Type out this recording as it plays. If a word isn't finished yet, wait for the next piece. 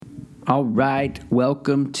All right,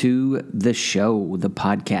 welcome to the show, the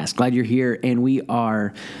podcast. Glad you're here, and we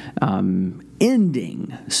are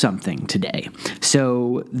ending something today.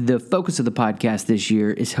 So the focus of the podcast this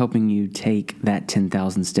year is helping you take that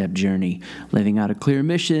 10,000 step journey, living out a clear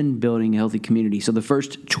mission, building a healthy community. So the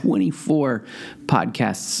first 24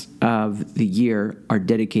 podcasts of the year are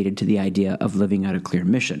dedicated to the idea of living out a clear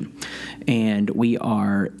mission. And we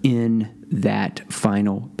are in that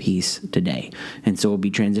final piece today. And so we'll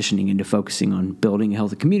be transitioning into focusing on building a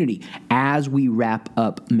healthy community as we wrap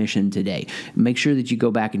up mission today. Make sure that you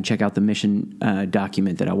go back and check out the mission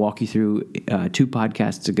document that I walk you through 2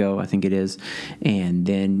 podcasts ago, I think it is, and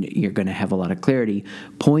then you're going to have a lot of clarity.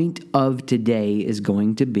 Point of today is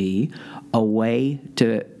going to be a way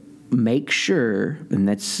to make sure, and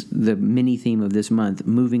that's the mini theme of this month,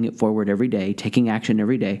 moving it forward every day, taking action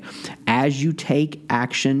every day. As you take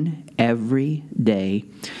action every day,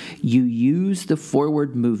 you use the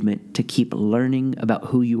forward movement to keep learning about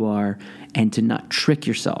who you are and to not trick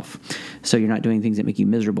yourself. So you're not doing things that make you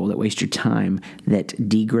miserable, that waste your time, that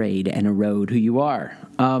degrade and erode who you are.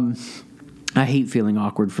 I hate feeling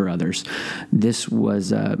awkward for others. This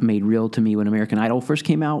was made real to me when American Idol first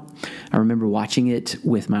came out. I remember watching it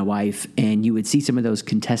with my wife, and you would see some of those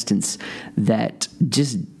contestants that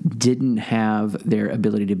just didn't have their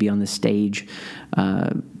ability to be on the stage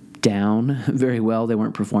down very well. They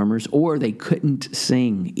weren't performers, or they couldn't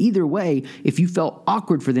sing. Either way, if you felt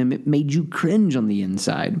awkward for them, it made you cringe on the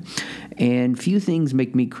inside. And few things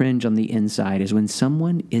make me cringe on the inside is when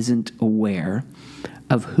someone isn't aware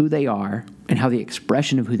of who they are and how the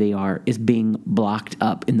expression of who they are is being blocked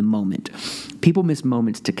up in the moment. People miss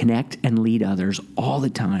moments to connect and lead others all the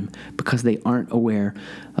time because they aren't aware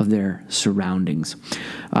of their surroundings.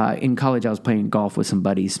 In college, I was playing golf with some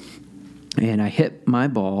buddies, and I hit my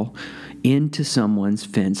ball into someone's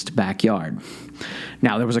fenced backyard.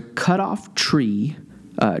 Now, there was a cut-off tree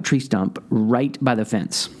stump right by the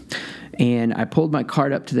fence. And I pulled my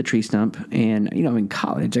cart up to the tree stump, and, in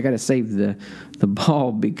college, I got to save the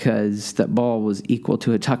ball because that ball was equal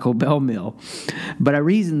to a Taco Bell meal. But I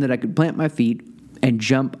reasoned that I could plant my feet and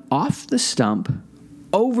jump off the stump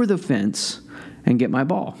over the fence and get my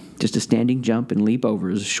ball. Just a standing jump and leap over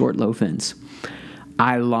a short, low fence.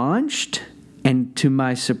 I launched, and to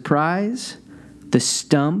my surprise, the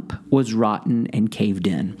stump was rotten and caved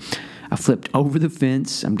in. I flipped over the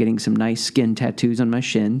fence. I'm getting some nice skin tattoos on my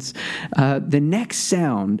shins. The next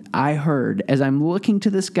sound I heard as I'm looking to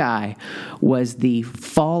the sky was the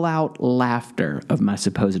fallout laughter of my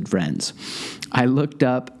supposed friends. I looked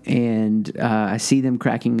up and I see them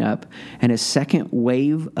cracking up, and a second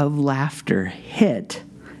wave of laughter hit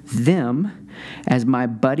them as my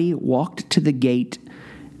buddy walked to the gate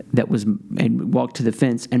and walked to the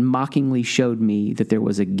fence and mockingly showed me that there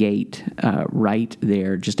was a gate right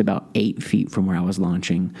there, just about 8 feet from where I was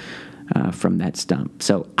launching from that stump.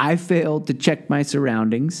 So I failed to check my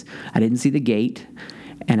surroundings. I didn't see the gate,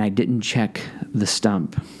 and I didn't check the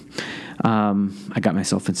stump. I got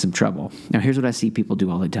myself in some trouble. Now, here's what I see people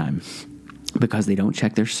do all the time. Because they don't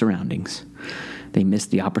check their surroundings, they miss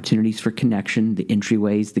the opportunities for connection, the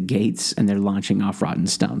entryways, the gates, and they're launching off rotten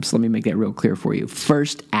stumps. Let me make that real clear for you.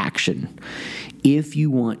 First action, if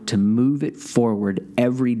you want to move it forward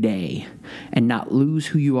every day and not lose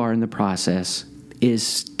who you are in the process, is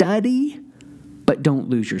study, but don't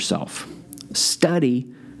lose yourself.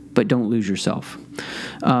 Study, but don't lose yourself.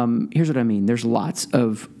 Here's what I mean. There's lots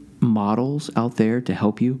of models out there to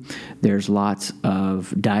help you. There's lots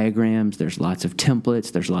of diagrams, there's lots of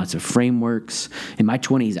templates, there's lots of frameworks. In my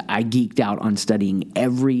 20s, I geeked out on studying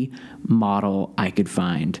every model I could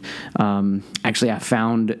find. Actually, I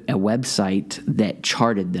found a website that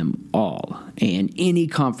charted them all, and any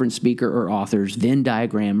conference speaker or author's Venn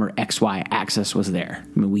diagram or XY axis was there.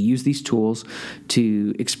 I mean, we use these tools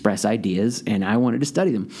to express ideas, and I wanted to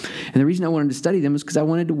study them. And the reason I wanted to study them is because I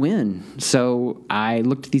wanted to win. So I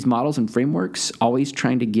looked at these models and frameworks, always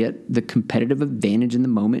trying to get the competitive advantage in the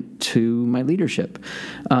moment to my leadership.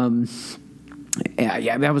 I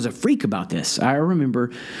was a freak about this. I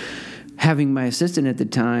remember having my assistant at the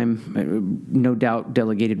time, no doubt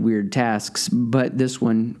delegated weird tasks, but this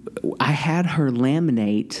one, I had her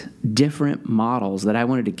laminate different models that I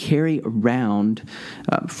wanted to carry around,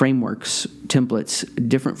 frameworks, templates,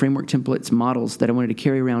 different framework templates, models that I wanted to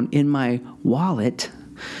carry around in my wallet.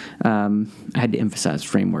 I had to emphasize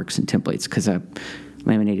frameworks and templates because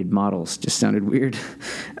laminated models just sounded weird.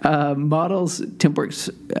 Models,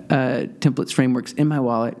 templates, frameworks in my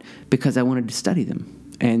wallet because I wanted to study them.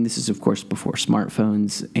 And this is, of course, before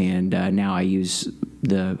smartphones, and now I use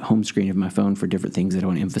the home screen of my phone for different things that I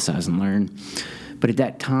want to emphasize and learn. But at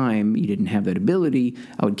that time, you didn't have that ability.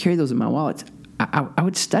 I would carry those in my wallets. I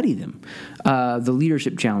would study them. The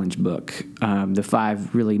Leadership Challenge book, the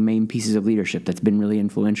 5 really main pieces of leadership that's been really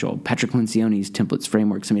influential. Patrick Lencioni's templates,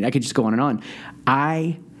 frameworks. I mean, I could just go on and on.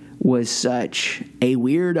 I was such a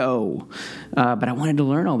weirdo, but I wanted to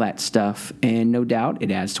learn all that stuff. And no doubt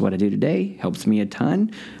it adds to what I do today, helps me a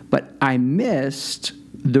ton. But I missed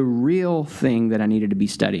the real thing that I needed to be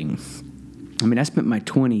studying. I mean, I spent my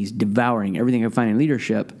 20s devouring everything I could find in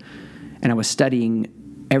leadership, and I was studying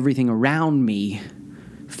everything around me,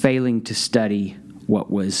 failing to study what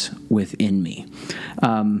was within me.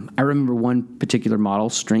 I remember one particular model: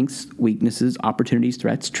 strengths, weaknesses, opportunities,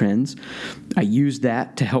 threats, trends. I used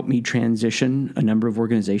that to help me transition a number of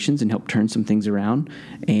organizations and help turn some things around.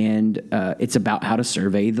 And it's about how to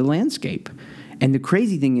survey the landscape. And the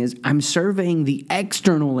crazy thing is, I'm surveying the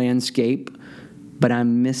external landscape, but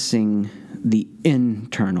I'm missing the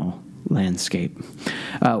internal landscape.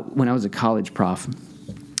 When I was a college prof,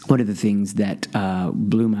 one of the things that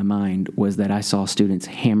blew my mind was that I saw students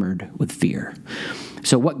hammered with fear.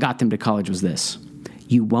 So what got them to college was this: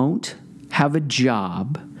 you won't have a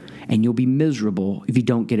job and you'll be miserable if you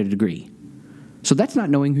don't get a degree. So that's not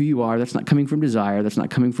knowing who you are. That's not coming from desire. That's not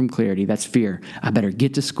coming from clarity. That's fear. I better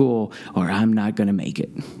get to school or I'm not going to make it.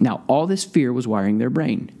 Now, all this fear was wiring their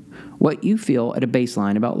brain. What you feel at a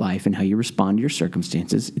baseline about life and how you respond to your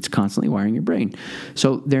circumstances, it's constantly wiring your brain.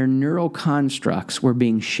 So their neural constructs were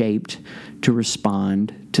being shaped to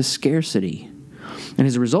respond to scarcity. And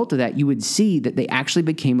as a result of that, you would see that they actually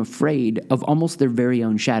became afraid of almost their very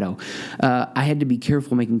own shadow. I had to be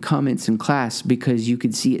careful making comments in class because you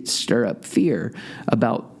could see it stir up fear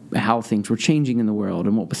about how things were changing in the world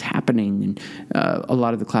and what was happening. And a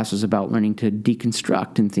lot of the class was about learning to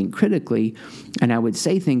deconstruct and think critically. And I would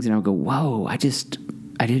say things and I would go, whoa, I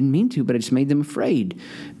didn't mean to, but I just made them afraid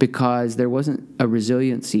because there wasn't a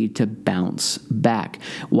resiliency to bounce back.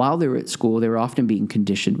 While they were at school, they were often being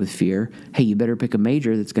conditioned with fear. Hey, you better pick a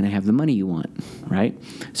major that's going to have the money you want, right?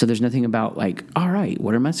 So there's nothing about like, all right,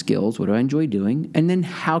 what are my skills? What do I enjoy doing? And then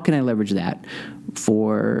how can I leverage that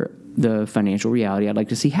for the financial reality I'd like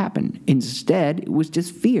to see happen? Instead, it was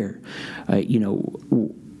just fear.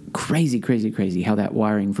 Crazy how that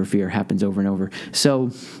wiring for fear happens over and over.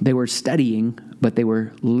 So they were studying, but they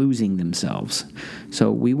were losing themselves.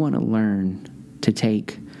 So we want to learn to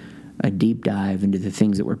take a deep dive into the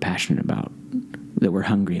things that we're passionate about, that we're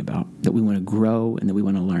hungry about, that we want to grow and that we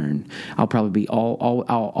want to learn. I'll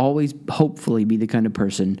always hopefully be the kind of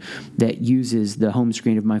person that uses the home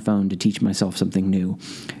screen of my phone to teach myself something new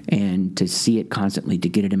and to see it constantly, to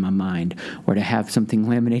get it in my mind, or to have something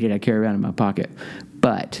laminated I carry around in my pocket.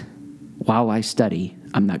 But while I study,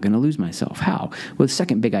 I'm not going to lose myself. How? Well, the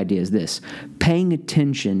second big idea is this: paying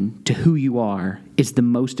attention to who you are is the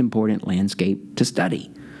most important landscape to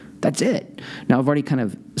study. That's it. Now, I've already kind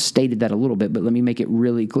of stated that a little bit, but let me make it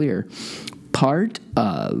really clear. Part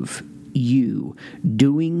of you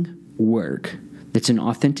doing work that's an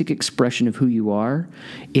authentic expression of who you are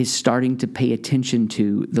is starting to pay attention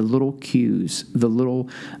to the little cues, the little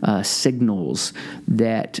signals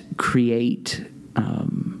that create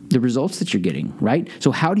the results that you're getting, right?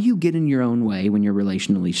 So how do you get in your own way when you're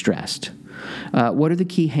relationally stressed? What are the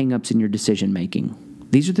key hangups in your decision making?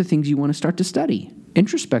 These are the things you want to start to study.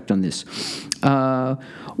 Introspect on this.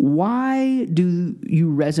 Why do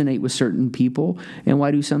you resonate with certain people, and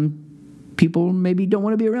why do some people maybe don't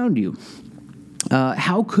want to be around you?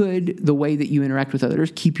 How could the way that you interact with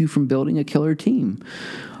others keep you from building a killer team?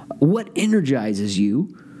 What energizes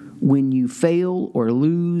you when you fail or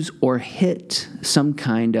lose or hit some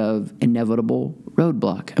kind of inevitable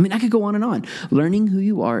roadblock? I mean, I could go on and on. Learning who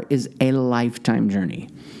you are is a lifetime journey.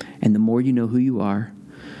 And the more you know who you are,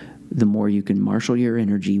 the more you can marshal your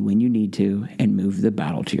energy when you need to and move the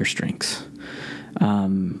battle to your strengths.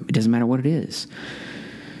 It doesn't matter what it is.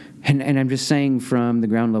 And I'm just saying, from the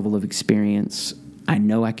ground level of experience, I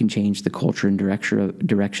know I can change the culture and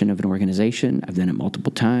direction of an organization. I've done it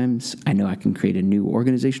multiple times. I know I can create a new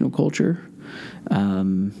organizational culture.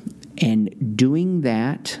 And doing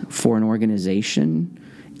that for an organization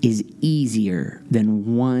is easier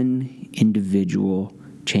than one individual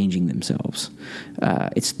changing themselves.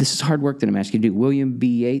 This is hard work that I'm asking you to do. William B.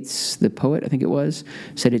 Yeats, the poet, I think it was,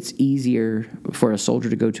 said it's easier for a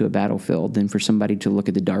soldier to go to a battlefield than for somebody to look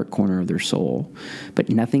at the dark corner of their soul. But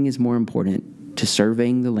nothing is more important to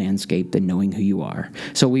surveying the landscape than knowing who you are.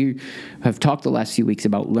 So we have talked the last few weeks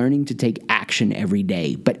about learning to take action every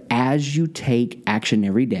day. But as you take action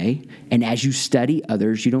every day and as you study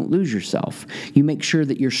others, you don't lose yourself. You make sure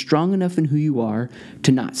that you're strong enough in who you are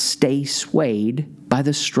to not stay swayed by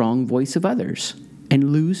the strong voice of others.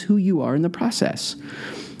 and lose who you are in the process.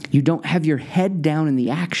 You don't have your head down in the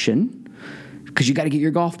action because you got to get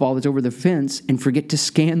your golf ball that's over the fence and forget to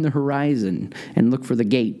scan the horizon and look for the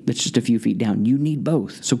gate that's just a few feet down. You need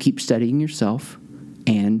both. So keep studying yourself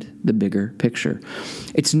and the bigger picture.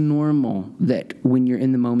 It's normal that when you're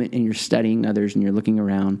in the moment and you're studying others and you're looking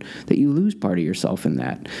around, that you lose part of yourself in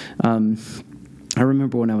that. I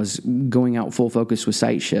remember when I was going out full focus with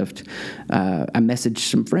SightShift, I messaged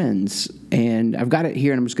some friends, and I've got it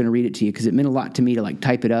here, and I'm just going to read it to you because it meant a lot to me to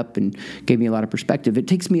type it up and gave me a lot of perspective. It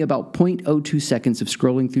takes me about 0.02 seconds of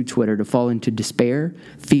scrolling through Twitter to fall into despair,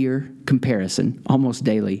 fear, comparison almost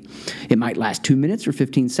daily. It might last 2 minutes or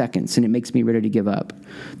 15 seconds, and it makes me ready to give up.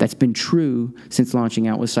 That's been true since launching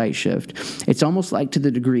out with SightShift. It's almost like, to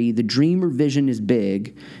the degree the dream or vision is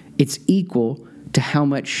big, it's equal to how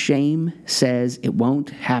much shame says it won't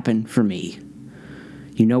happen for me.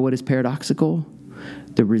 You know what is paradoxical?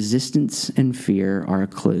 The resistance and fear are a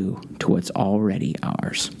clue to what's already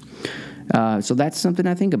ours. So that's something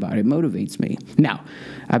I think about. It motivates me. Now,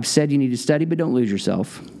 I've said you need to study, but don't lose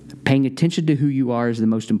yourself. Paying attention to who you are is the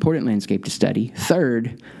most important landscape to study.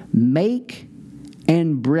 Third, make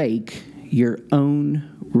and break your own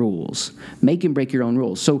rules. Make and break your own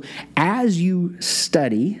rules. So as you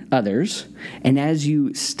study others and as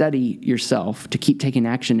you study yourself to keep taking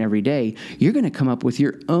action every day, you're going to come up with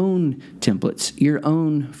your own templates, your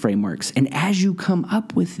own frameworks. And as you come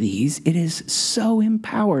up with these, it is so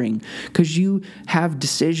empowering because you have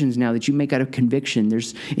decisions now that you make out of conviction.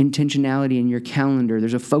 There's intentionality in your calendar.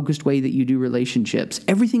 There's a focused way that you do relationships.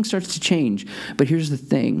 Everything starts to change. But here's the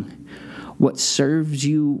thing. What serves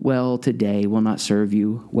you well today will not serve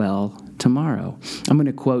you well tomorrow. I'm going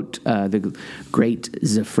to quote the great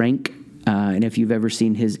Zefrank, and if you've ever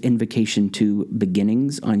seen his Invocation to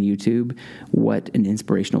Beginnings on YouTube, what an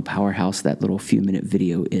inspirational powerhouse that little few-minute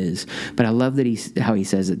video is. But I love that how he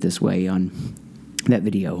says it this way on that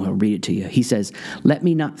video. I'll read it to you. He says, "Let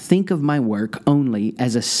me not think of my work only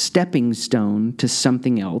as a stepping stone to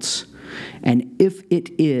something else, and if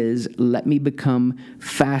it is, let me become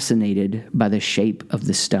fascinated by the shape of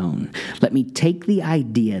the stone. Let me take the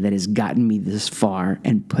idea that has gotten me this far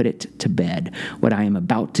and put it to bed. What I am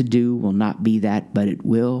about to do will not be that, but it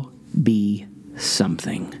will be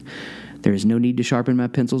something. There is no need to sharpen my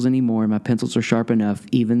pencils anymore. My pencils are sharp enough.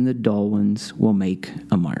 Even the dull ones will make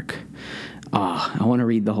a mark." I want to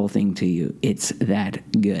read the whole thing to you. It's that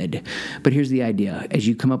good. But here's the idea. As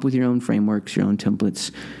you come up with your own frameworks, your own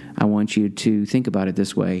templates, I want you to think about it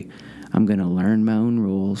this way. I'm going to learn my own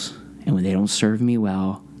rules, and when they don't serve me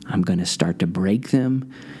well, I'm going to start to break them,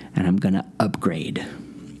 and I'm going to upgrade.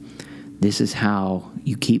 This is how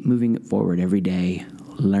you keep moving it forward every day,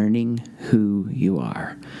 learning who you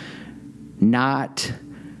are. Not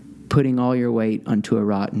putting all your weight onto a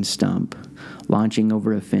rotten stump, launching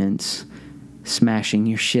over a fence, smashing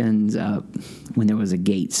your shins up when there was a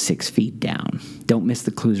gate 6 feet down. Don't miss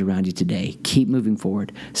the clues around you today. Keep moving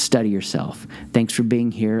forward. Study yourself. Thanks for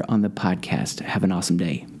being here on the podcast. Have an awesome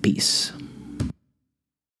day. Peace.